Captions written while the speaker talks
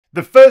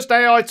The first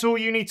AI tool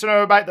you need to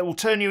know about that will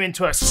turn you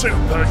into a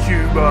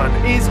superhuman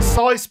is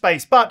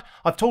SciSpace. But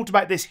I've talked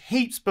about this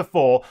heaps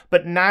before,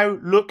 but now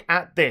look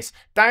at this.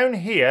 Down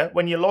here,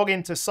 when you log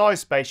into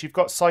SciSpace, you've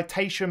got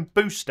Citation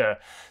Booster.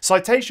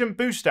 Citation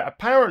Booster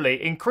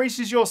apparently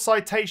increases your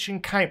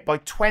citation count by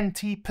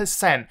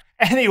 20%.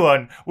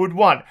 Anyone would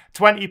want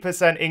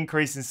 20%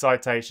 increase in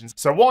citations.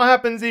 So what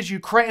happens is you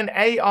create an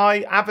AI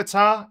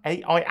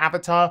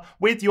avatar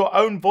with your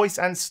own voice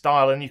and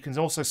style, and you can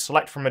also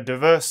select from a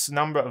diverse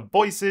number of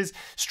voices,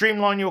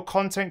 streamline your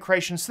content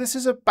creation. So this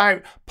is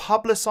about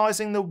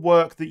publicizing the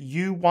work that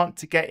you want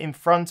to get in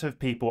front of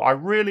people. I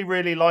really,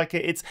 really like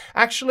it. It's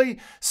actually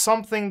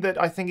something that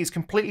I think is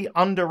completely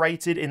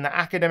underrated in the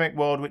academic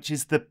world, which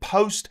is the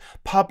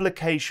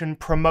post-publication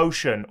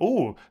promotion.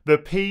 Ooh, the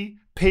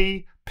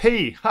PPP.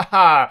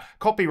 Haha,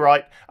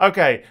 copyright.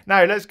 Okay,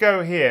 now let's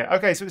go here.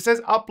 Okay, so it says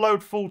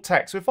upload full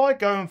text. So if I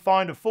go and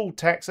find a full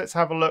text, let's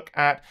have a look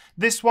at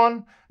this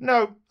one.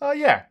 No,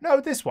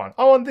 this one.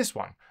 Oh, on this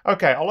one.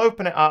 Okay, I'll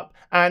open it up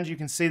and you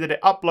can see that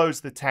it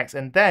uploads the text,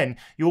 and then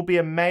you'll be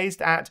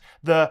amazed at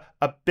the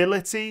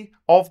ability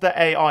of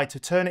the AI to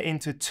turn it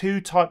into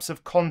two types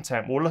of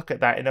content. We'll look at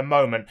that in a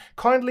moment.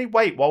 Kindly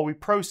wait while we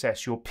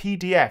process your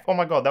PDF. Oh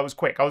my God, that was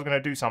quick. I was going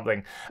to do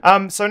something.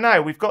 So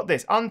now we've got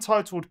this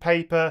untitled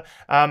paper.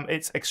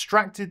 It's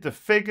extracted the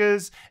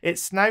figures.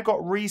 It's now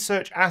got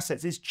research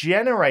assets. It's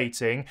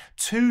generating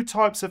two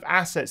types of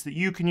assets that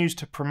you can use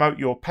to promote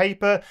your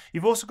paper.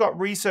 You've also got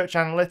research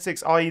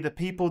analytics, i.e. the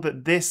people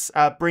that this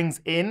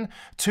brings in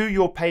to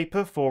your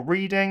paper for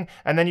reading.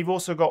 And then you've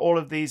also got all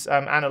of these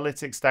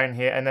analytics down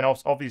here. And then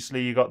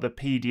obviously you got the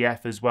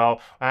PDF as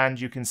well.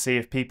 And you can see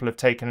if people have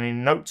taken any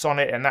notes on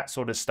it and that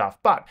sort of stuff.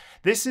 But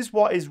this is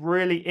what is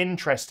really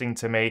interesting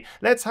to me.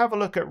 Let's have a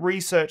look at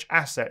research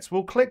assets.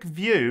 We'll click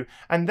view,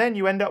 and then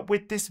you end up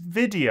with this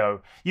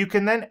video. You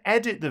can then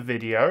edit the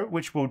video,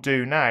 which we'll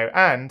do now.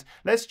 And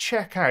let's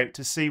check out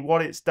to see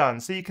what it's done.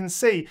 So you can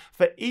see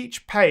for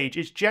each page,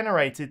 it's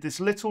generated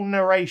this little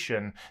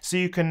narration. So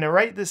you can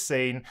narrate the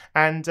scene,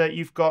 and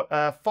you've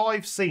got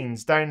 5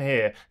 scenes down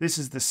here. This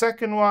is the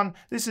second one,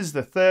 this is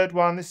the third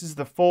one, this is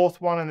the fourth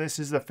one, and this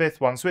is the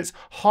fifth one. So it's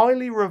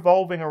highly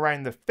revolving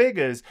around the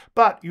figures,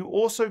 but you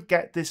also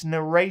get this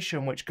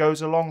narration which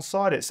goes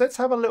alongside it. So let's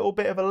have a little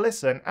bit of a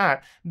listen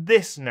at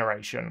this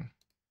narration.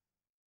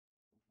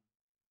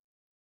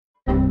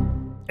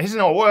 It's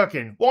not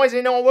working. Why is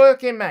it not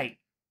working, mate?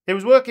 It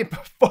was working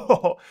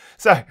before.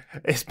 So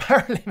it's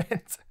apparently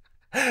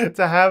meant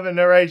to have a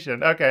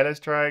narration. Okay, let's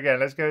try again.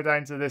 Let's go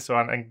down to this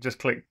one and just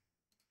click.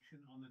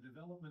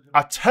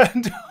 I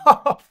turned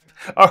off.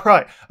 All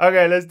right.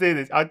 Okay, let's do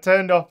this. I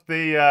turned off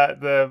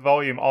the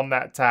volume on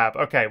that tab.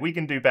 Okay, we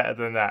can do better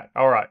than that.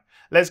 All right.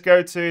 Let's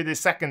go to the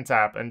second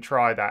tab and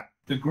try that.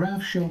 The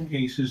graph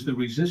showcases the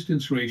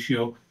resistance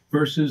ratio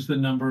versus the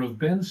number of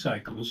bend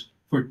cycles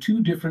for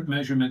 2 different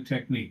measurement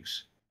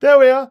techniques. There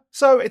we are.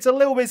 So it's a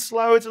little bit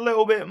slow. It's a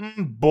little bit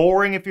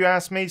boring if you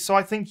ask me. So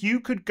I think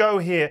you could go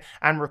here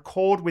and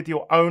record with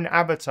your own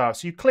avatar.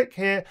 So you click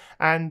here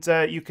and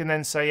you can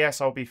then say, yes,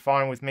 I'll be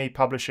fine with me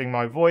publishing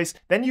my voice.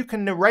 Then you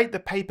can narrate the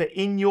paper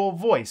in your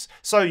voice.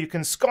 So you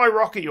can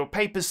skyrocket your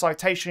paper's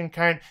citation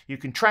count. You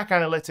can track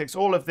analytics,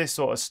 all of this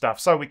sort of stuff.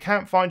 So we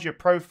can't find your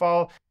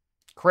profile.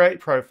 Create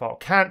profile.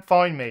 Can't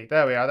find me.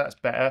 There we are. That's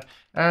better.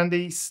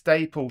 Andy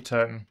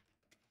Stapleton.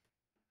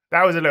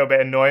 That was a little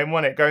bit annoying,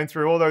 wasn't it? Going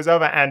through all those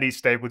other Andy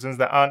Stapletons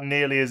that aren't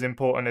nearly as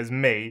important as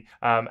me.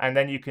 And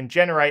then you can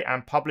generate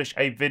and publish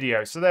a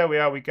video. So there we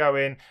are. We go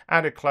in,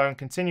 add a clone,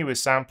 continue with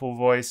sample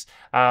voice.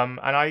 And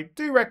I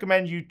do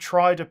recommend you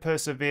try to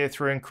persevere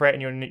through and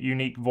creating your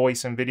unique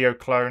voice and video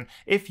clone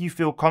if you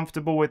feel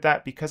comfortable with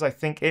that, because I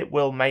think it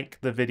will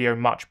make the video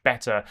much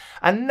better.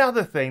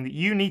 Another thing that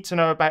you need to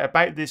know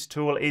about this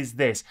tool is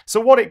this. So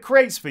what it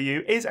creates for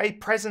you is a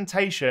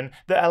presentation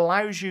that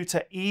allows you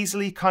to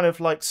easily kind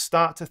of like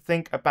start to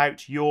think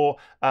about your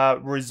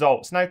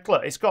results. Now,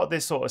 look, it's got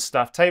this sort of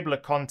stuff, table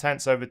of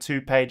contents over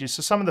 2 pages.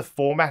 So some of the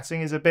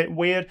formatting is a bit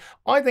weird.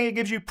 I think it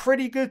gives you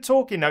pretty good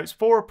talking notes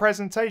for a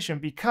presentation,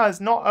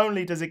 because not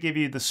only does it give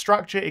you the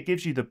structure, it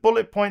gives you the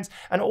bullet points,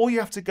 and all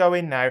you have to go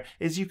in now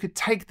is you could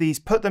take these,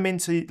 put them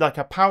into like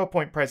a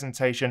PowerPoint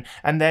presentation,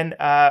 and then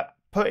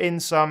put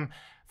in some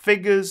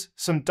figures,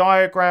 some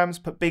diagrams,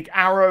 put big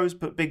arrows,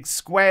 put big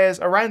squares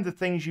around the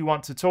things you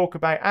want to talk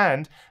about.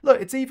 And look,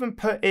 it's even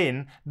put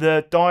in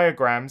the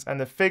diagrams and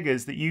the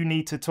figures that you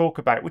need to talk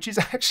about, which is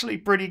actually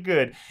pretty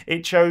good.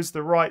 It shows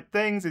the right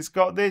things. It's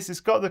got this, it's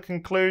got the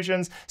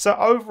conclusions. So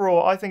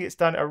overall, I think it's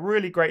done a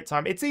really great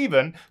time. It's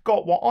even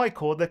got what I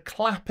call the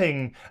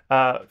clapping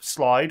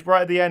slide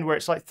right at the end, where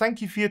it's like,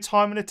 thank you for your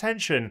time and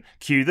attention.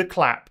 Cue the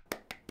clap.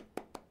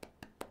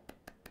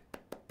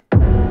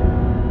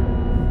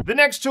 The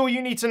next tool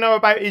you need to know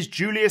about is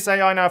Julius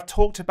AI. Now, I've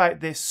talked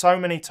about this so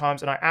many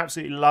times and I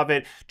absolutely love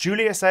it.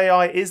 Julius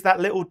AI is that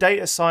little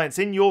data science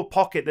in your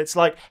pocket that's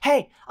like,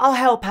 hey, I'll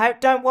help out,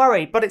 don't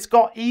worry. But it's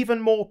got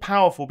even more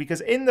powerful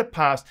because in the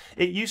past,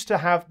 it used to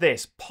have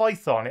this,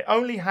 Python. It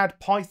only had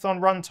Python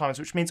runtimes,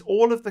 which means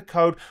all of the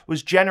code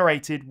was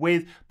generated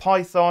with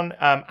Python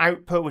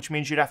output, which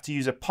means you'd have to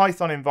use a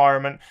Python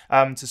environment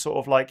to sort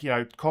of like,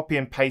 copy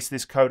and paste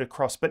this code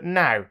across. But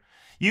now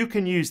you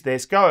can use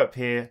this, go up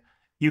here,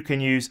 you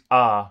can use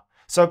R.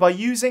 So by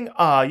using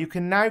R, you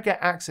can now get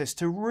access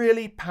to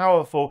really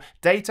powerful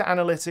data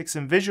analytics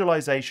and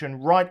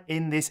visualization right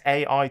in this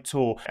AI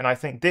tool. And I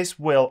think this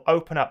will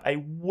open up a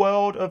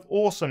world of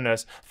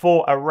awesomeness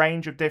for a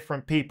range of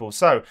different people.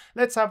 So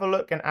let's have a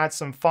look and add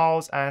some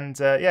files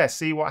and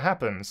see what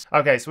happens.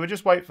 Okay, so we'll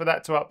just wait for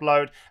that to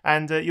upload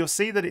and you'll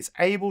see that it's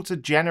able to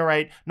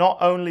generate not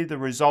only the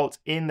results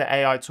in the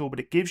AI tool, but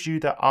it gives you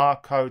the R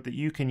code that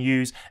you can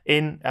use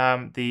in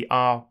the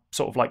R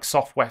sort of like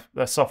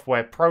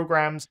software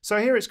programs. So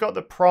here it's got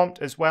the prompt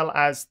as well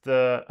as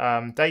the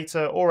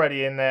data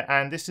already in there,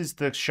 and this is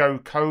the show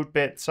code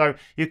bit. So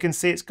you can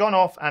see it's gone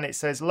off and it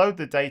says load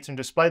the data and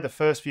display the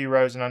first few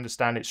rows and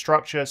understand its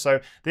structure. So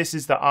this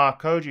is the R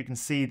code. You can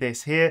see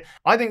this here.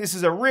 I think this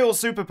is a real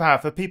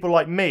superpower for people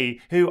like me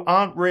who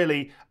aren't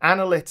really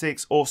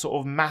analytics or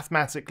sort of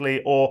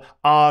mathematically or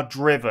R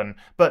driven,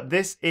 but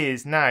this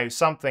is now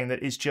something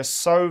that is just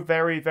so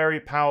very,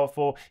 very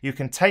powerful. You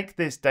can take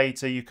this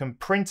data, you can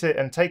print it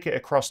and take it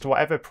across to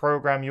whatever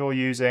program you're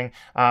using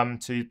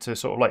to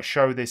sort of like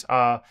show this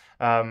R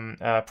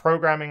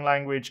programming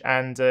language.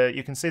 And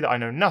you can see that I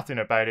know nothing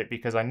about it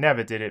because I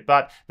never did it.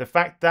 But the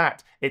fact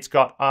that it's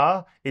got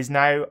R is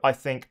now, I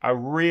think, a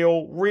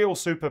real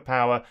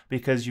superpower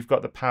because you've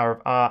got the power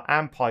of R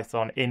and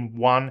Python in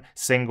one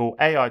single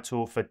AI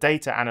tool for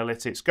data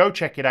analytics. Go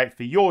check it out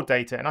for your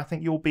data. And I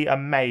think you'll be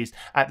amazed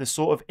at the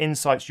sort of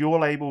insights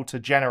you're able to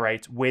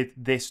generate with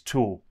this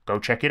tool. Go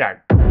check it out.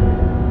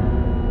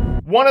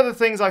 One of the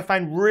things I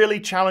found really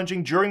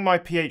challenging during my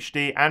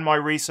PhD and my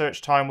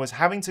research time was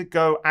having to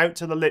go out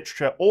to the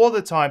literature all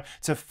the time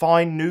to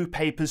find new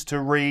papers to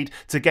read,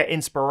 to get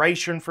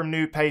inspiration from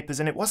new papers,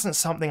 and it wasn't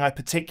something I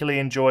particularly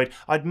enjoyed.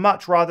 I'd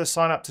much rather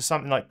sign up to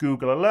something like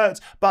Google Alerts,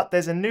 but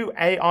there's a new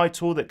AI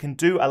tool that can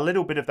do a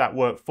little bit of that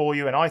work for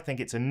you, and I think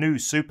it's a new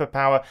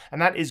superpower,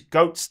 and that is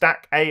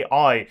GoatStack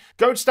AI.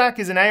 GoatStack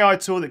is an AI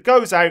tool that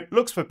goes out,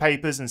 looks for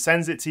papers, and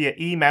sends it to your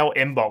email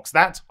inbox.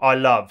 That I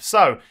love.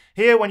 So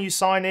here, when you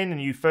sign in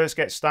and you first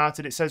get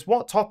started, it says,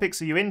 what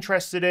topics are you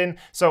interested in?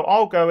 So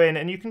I'll go in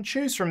and you can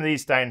choose from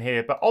these down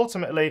here, but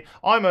ultimately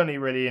I'm only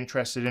really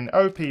interested in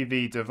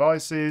OPV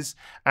devices.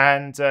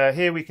 And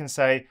here we can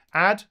say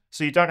add,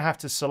 so you don't have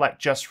to select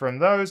just from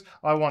those.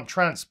 I want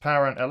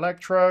transparent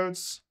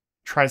electrodes.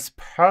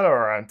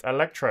 Transparent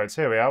electrodes.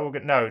 Here we are. We'll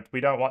get, no,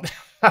 we don't want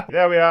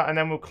there we are, and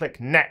then we'll click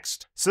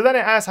next. So then it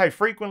asks how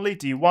frequently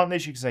do you want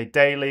this. You can say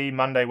daily,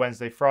 Monday,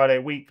 Wednesday, Friday,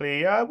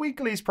 weekly.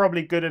 Weekly is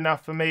probably good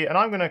enough for me, and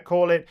I'm going to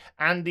call it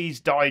Andy's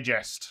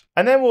Digest.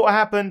 And then what will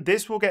happen,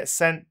 this will get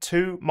sent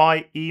to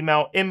my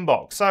email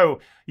inbox. So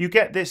you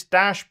get this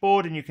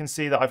dashboard and you can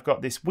see that I've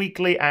got this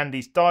weekly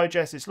Andy's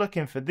Digest. It's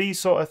looking for these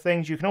sort of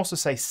things. You can also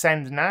say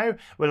send now.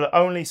 We'll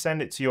only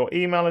send it to your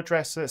email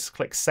address. Let's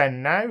click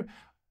send now.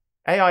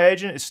 AI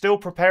agent is still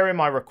preparing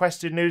my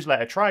requested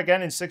newsletter. Try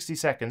again in 60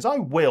 seconds. I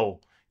will,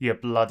 you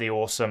bloody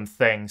awesome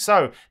thing.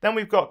 So then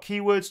we've got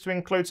keywords to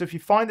include. So if you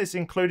find this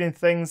including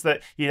things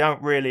that you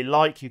don't really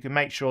like, you can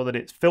make sure that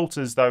it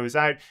filters those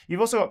out.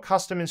 You've also got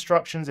custom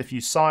instructions if you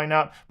sign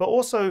up, but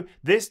also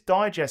this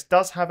digest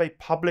does have a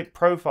public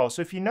profile.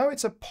 So if you know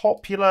it's a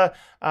popular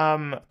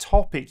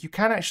topic, you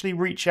can actually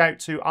reach out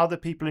to other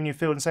people in your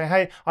field and say,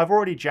 hey, I've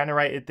already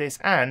generated this.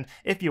 And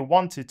if you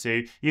wanted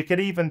to, you could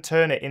even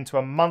turn it into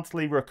a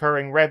monthly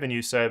recurring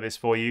revenue service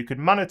for you. You could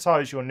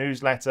monetize your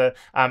newsletter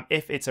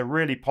if it's a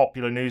really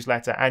popular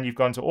newsletter and you've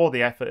gone to all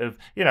the effort of,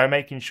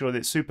 making sure that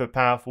it's super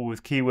powerful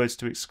with keywords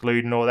to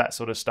exclude and all that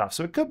sort of stuff.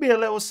 So it could be a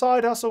little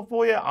side hustle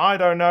for you. I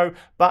don't know,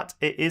 but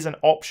it is an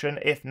option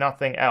if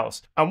nothing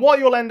else. And what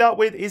you'll end up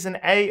with is an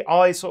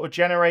AI sort of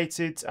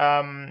generated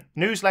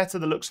newsletter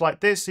that looks like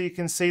this. So you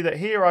can see that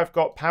here I've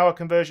got power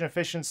conversion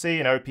efficiency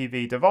and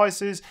OPV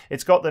devices.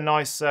 It's got the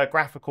nice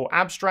graphical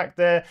abstract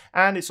there,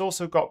 and it's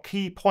also got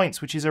key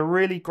points, which is a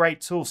really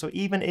great tool. So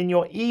even in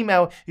your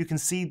email, you can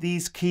see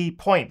these key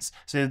points.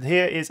 So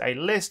here is a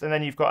list, and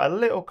then you've got a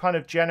little kind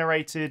of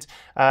generated,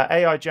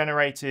 AI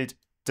generated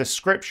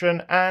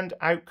description and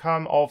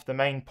outcome of the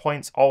main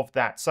points of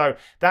that. So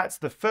that's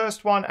the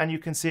first one, and you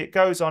can see it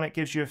goes on, it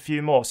gives you a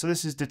few more. So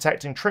this is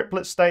detecting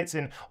triplet states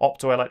in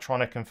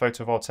optoelectronic and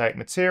photovoltaic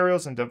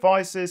materials and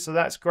devices. So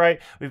that's great.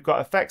 We've got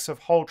effects of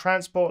whole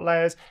transport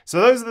layers. So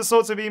those are the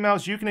sorts of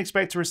emails you can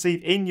expect to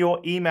receive in your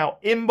email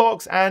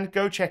inbox, and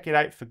go check it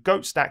out for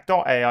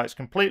goatstack.ai. It's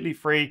completely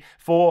free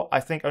for, I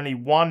think, only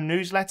one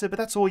newsletter, but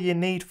that's all you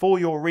need for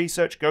your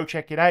research. Go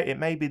check it out. It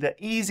may be the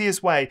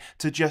easiest way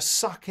to just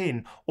suck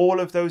in all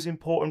of those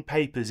important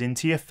papers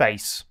into your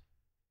face.